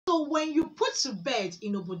So when you put to bed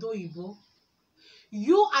in obodo oyibo,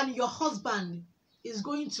 you and your husband is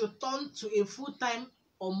going to turn to a full-time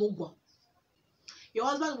OMUGWO. Your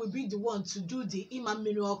husband will be the one to do the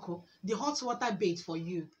imamirioko, the hot water bath for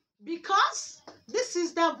you. Because this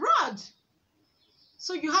is the abroad.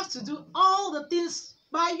 So you have to do all the things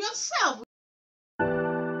by yourself.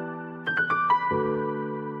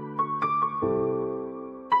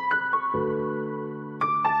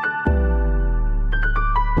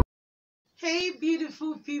 Hey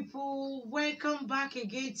beautiful people, welcome back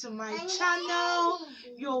again to my channel.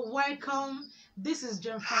 You're welcome. This is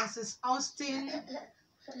Jem Francis Austin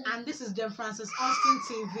and this is Jem Francis Austin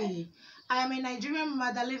TV. I am a Nigerian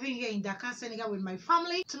mother living here in Dakar, Senegal with my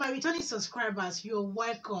family. To my returning subscribers, you're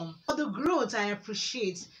welcome. For the growth, I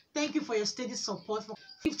appreciate. Thank you for your steady support.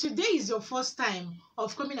 If today is your first time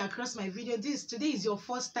of coming across my video, today is your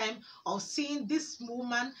first time of seeing this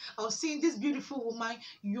woman, of seeing this beautiful woman,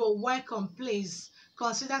 you're welcome. Please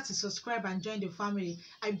consider to subscribe and join the family.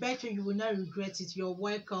 I bet you will not regret it. You're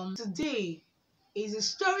welcome. Today is a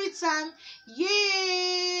story time.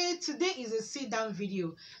 Yay! Today is a sit down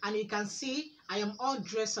video and you can see I am all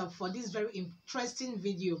dressed up for this very interesting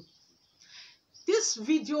video. This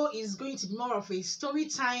video is going to be more of a story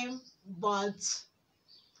time but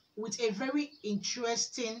with a very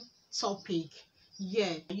interesting topic.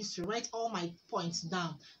 Yeah, I used to write all my points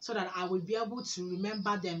down so that I will be able to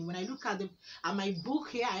remember them. When I look at my book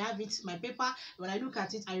here, I have it, my paper. When I look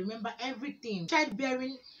at it, I remember everything.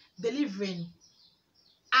 Childbearing, delivering,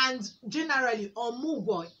 and generally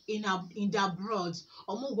OMUGWO in the abroad,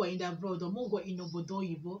 OMUGWO in the abroad, OMUGWO in obodo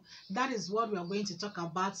oyibo. That is what we are going to talk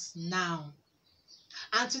about now.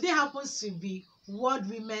 And today happens to be World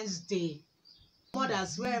Women's Day.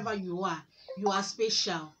 Mothers, wherever you are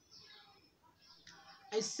special.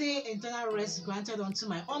 I say eternal rest granted unto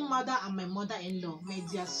my own mother and my mother-in-law. May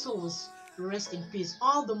their souls rest in peace.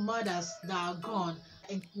 All the mothers that are gone,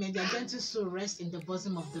 and may their gentle soul rest in the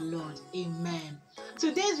bosom of the Lord. Amen.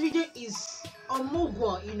 Today's video is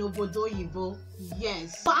OMUGWO in obodo oyibo.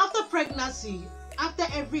 Yes. So after pregnancy, after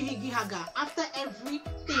every higi haga, after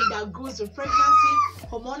everything that goes with pregnancy,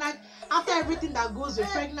 hormonal, after everything that goes with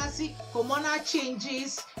pregnancy, hormonal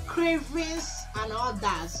changes, cravings, and all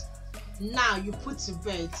that, now you put to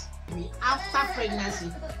bed. After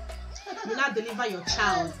pregnancy, you now deliver your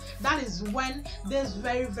child. That is when this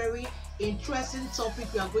very, very interesting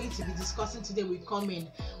topic we are going to be discussing today will come in.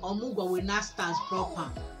 OMUGWO will now start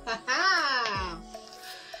proper.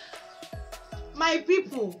 My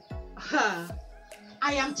people,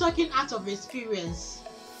 I am talking out of experience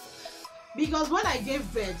because when I gave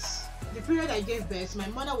birth, the period I gave birth, my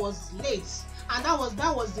mother was late, and that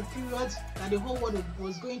was the period that the whole world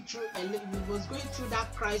was going through. Was going through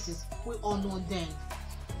that crisis. We all know then.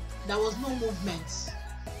 There was no movement.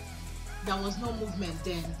 There was no movement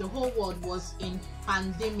then. The whole world was in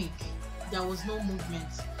pandemic. There was no movement.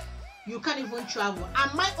 You can't even travel.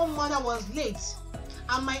 And my own mother was late.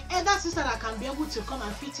 And my elder sister that can be able to come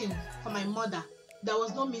and fit in for my mother, there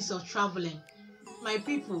was no means of traveling. My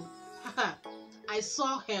people, I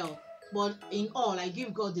saw hell, but in all, I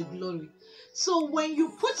give God the glory. So when you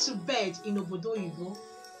put to bed in obodo oyibo,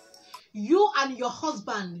 you and your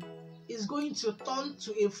husband is going to turn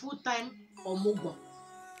to a full-time OMUGWO.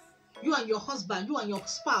 You and your husband, you and your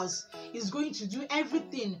spouse is going to do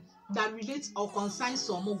everything that relates or concerns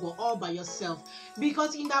to OMUGWO all by yourself.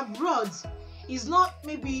 Because in the abroad, it's not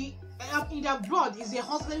maybe, in the abroad is a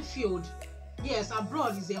hustling field. Yes,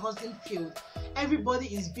 abroad is a hustling field. Everybody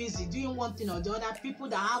is busy doing one thing or the other. People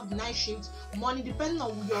that have night shifts, money, depending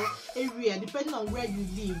on your area, depending on where you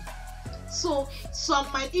live. So some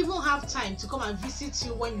might even have time to come and visit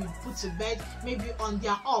you when you put to bed, maybe on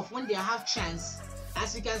their off, when they have chance.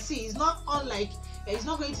 As you can see, it's not unlike, it's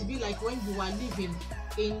not going to be like when you are living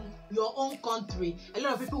in your own country. A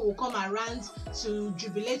lot of people will come around to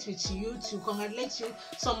jubilate with you, to congratulate you.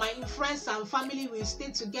 Some my friends and family will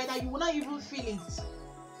stay together. You will not even feel it.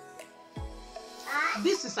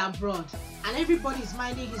 This is abroad and everybody is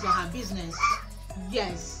minding his or her business.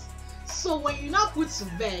 Yes. So when you now put to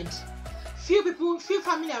bed, few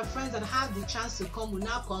family and friends that have the chance to come will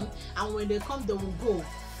now come, and when they come they will go.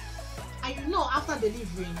 And you know, after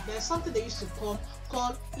delivering, there's something they used to call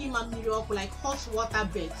imamirioko, like hot water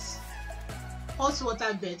beds. Hot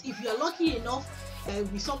water bed. If you're lucky enough, there will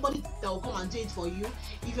be somebody that will come and do it for you.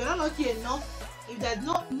 If you're not lucky enough, if there's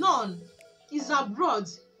none, is abroad,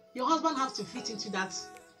 your husband has to fit into that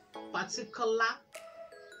particular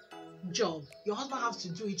job. Your husband has to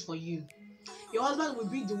do it for you. Your husband will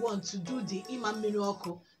be the one to do the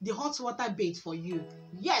imamirioko, the hot water bath for you.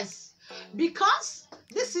 Yes, because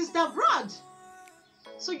this is the abroad.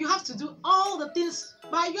 So you have to do all the things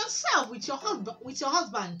by yourself with your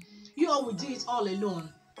husband. You all will do it all alone.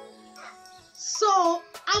 So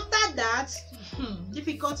after that,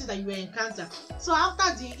 difficulties that you will encounter. So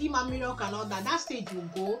after the Ima miracle and all that, that stage will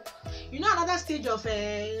go. You know, another stage of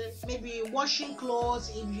maybe washing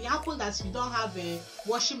clothes. If it happens that you don't have a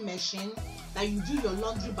washing machine, that you do your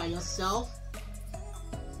laundry by yourself,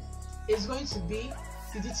 it's going to be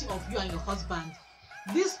the duty of you and your husband.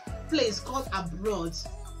 This place called abroad,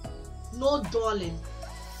 no darling.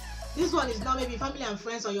 This one is not maybe family and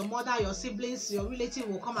friends or your mother, your siblings, your relative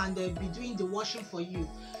will come and be doing the washing for you.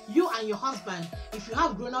 You and your husband, if you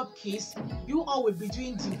have grown-up kids, you all will be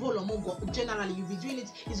doing the whole OMUGWO. Generally, you'll be doing it.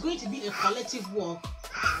 It's going to be a collective work.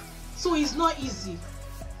 So it's not easy.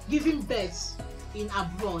 Giving birth in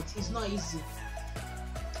abroad is not easy.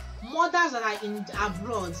 Mothers that are in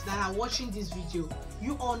abroad that are watching this video,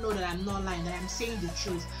 you all know that I'm not lying, that I'm saying the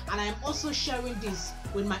truth, and I'm also sharing this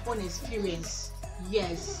with my own experience.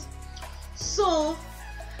 Yes. So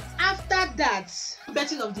after that,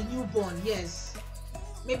 birthing of the newborn, yes,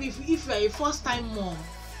 maybe if you are a first-time mom,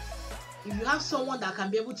 if you have someone that can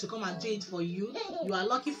be able to come and do it for you, you are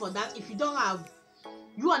lucky for that. If you don't have,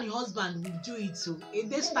 you and your husband will do it too. A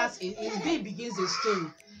day starts, a day begins a story.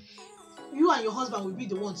 You and your husband will be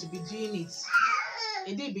the one to be doing it.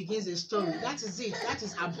 A day begins a story. That is it. That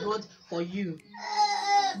is abroad for you.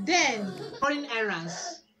 Then foreign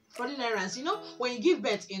errands. Foreign errands, you know, when you give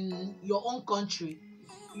birth in your own country,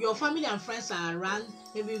 your family and friends are around,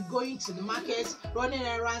 maybe going to the market, running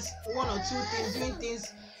errands, one or two things, doing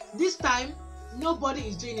things. This time, nobody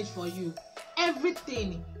is doing it for you.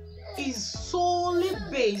 Everything is solely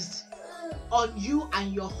based on you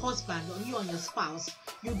and your husband, on you and your spouse.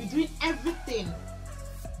 You'll be doing everything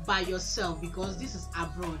by yourself because this is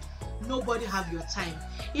abroad. Nobody have your time.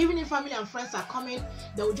 Even if family and friends are coming,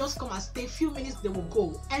 they will just come and stay a few minutes, they will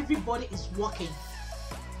go. Everybody is working.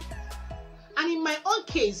 And in my own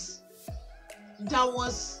case, there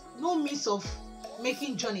was no means of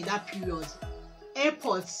making journey that period.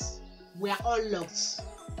 Airports were all locked,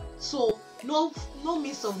 so no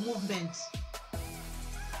means of movement.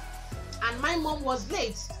 And my mom was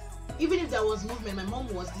late. Even if there was movement, my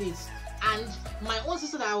mom was late. And my own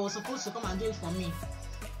sister that I was supposed to come and do it for me,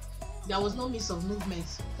 there was no means of movement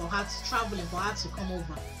for her to travel and for her to come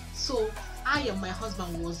over. So I and my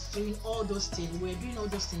husband was doing all those things. We were doing all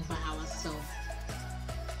those things by ourselves.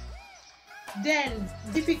 Then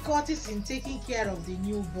difficulties in taking care of the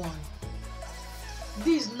newborn.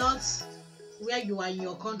 This is not where you are in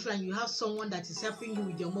your country and you have someone that is helping you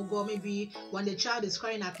with your OMUGWO. Maybe when the child is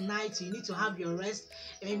crying at night, you need to have your rest.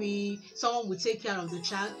 Maybe someone will take care of the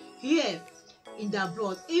child. Here in the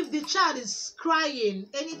abroad, if the child is crying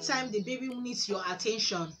anytime the baby needs your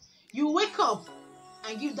attention, you wake up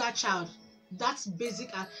and give that child that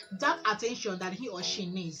basic that attention that he or she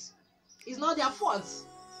needs. It's not their fault.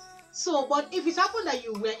 So, but if it happened that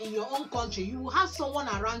you were in your own country, you will have someone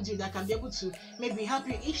around you that can be able to maybe help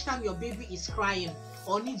you each time your baby is crying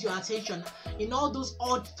or needs your attention in all those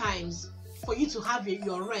odd times for you to have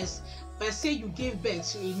your rest. But say you gave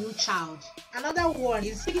birth to a new child. Another one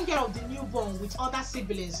is taking care of the newborn with other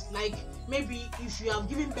siblings. Like maybe if you have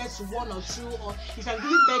given birth to one or two, or if you have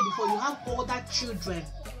given birth before, you have older children.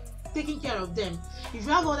 Taking care of them. If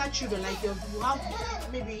you have other children, like you have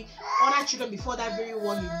maybe other children before that very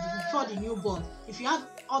one, before the newborn. If you have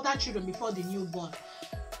other children before the newborn,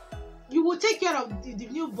 you will take care of the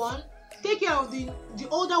newborn. Take care of the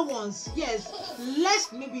older ones. Yes,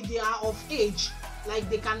 lest maybe they are of age, like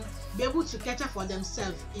they can be able to cater for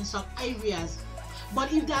themselves in some areas.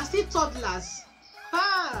 But if they are still toddlers,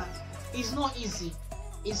 it's not easy.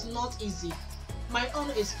 It's not easy. My own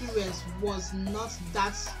experience was not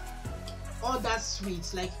that all that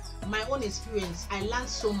sweet. Like my own experience, I learned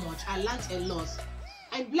so much. I learned a lot.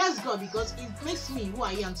 I bless God because it makes me who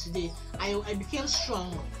I am today. I became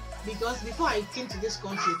strong because before I came to this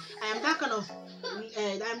country, I am that kind of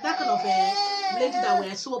lady that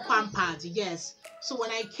were so pampered. Yes. So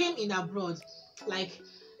when I came in abroad, like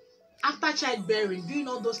after childbearing, doing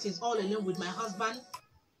all those things all alone with my husband,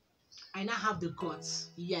 I now have the guts.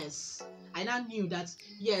 Yes. I now knew that,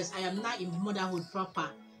 yes, I am now in motherhood proper.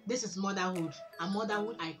 This is motherhood. And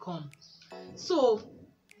motherhood I come. So,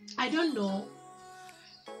 I don't know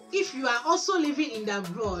if you are also living in the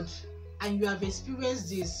abroad and you have experienced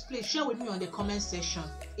this. Please share with me on the comment section.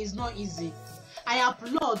 It's not easy. I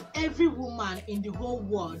applaud every woman in the whole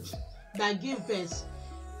world that gave birth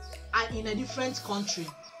and in a different country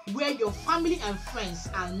where your family and friends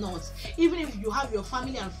are not. Even if you have your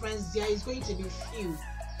family and friends, there is going to be few.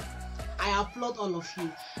 I applaud all of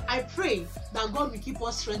you. I pray that God will keep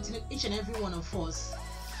us strengthening each and every one of us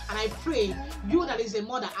And I pray you that is a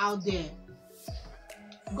mother out there,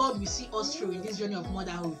 God will see us through in this journey of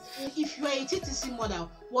motherhood. If you are a TTC mother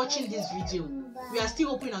watching this video, we are still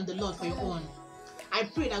hoping on the Lord for your own. I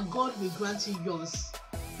pray that God will grant you yours.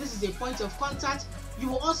 This is a point of contact. You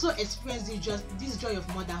will also experience this joy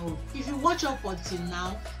of motherhood. If you watch up until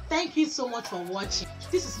now, thank you so much for watching.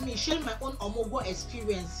 This is me sharing my own OMUGWO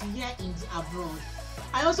experience here in the abroad.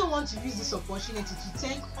 I also want to use this opportunity to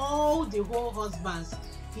thank all the whole husbands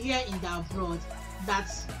here in the abroad that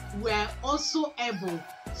were also able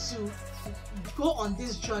to go on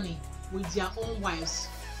this journey with their own wives.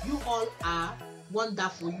 You all are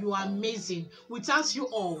wonderful. You are amazing. Without you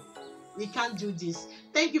all, we can't do this.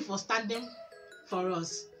 Thank you for standing for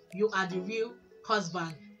us. You are the real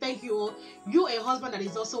husband. Thank you all. You a husband that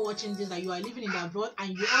is also watching this, that you are living in the abroad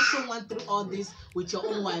and you also went through all this with your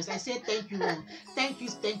own wives. I say thank you all. Thank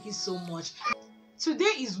you so much.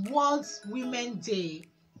 Today is World Women Day.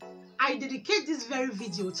 I dedicate this very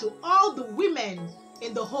video to all the women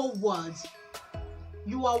in the whole world.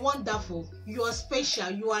 You are wonderful. You are special.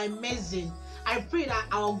 You are amazing. I pray that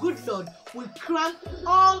our good Lord will crown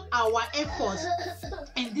all our efforts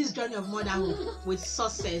in this journey of motherhood with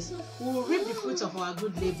success. We will reap the fruits of our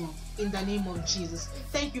good labor in the name of Jesus.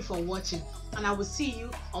 Thank you for watching, and I will see you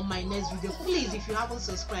on my next video. Please, if you haven't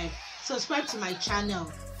subscribed, subscribe to my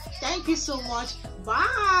channel. Thank you so much.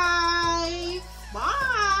 Bye.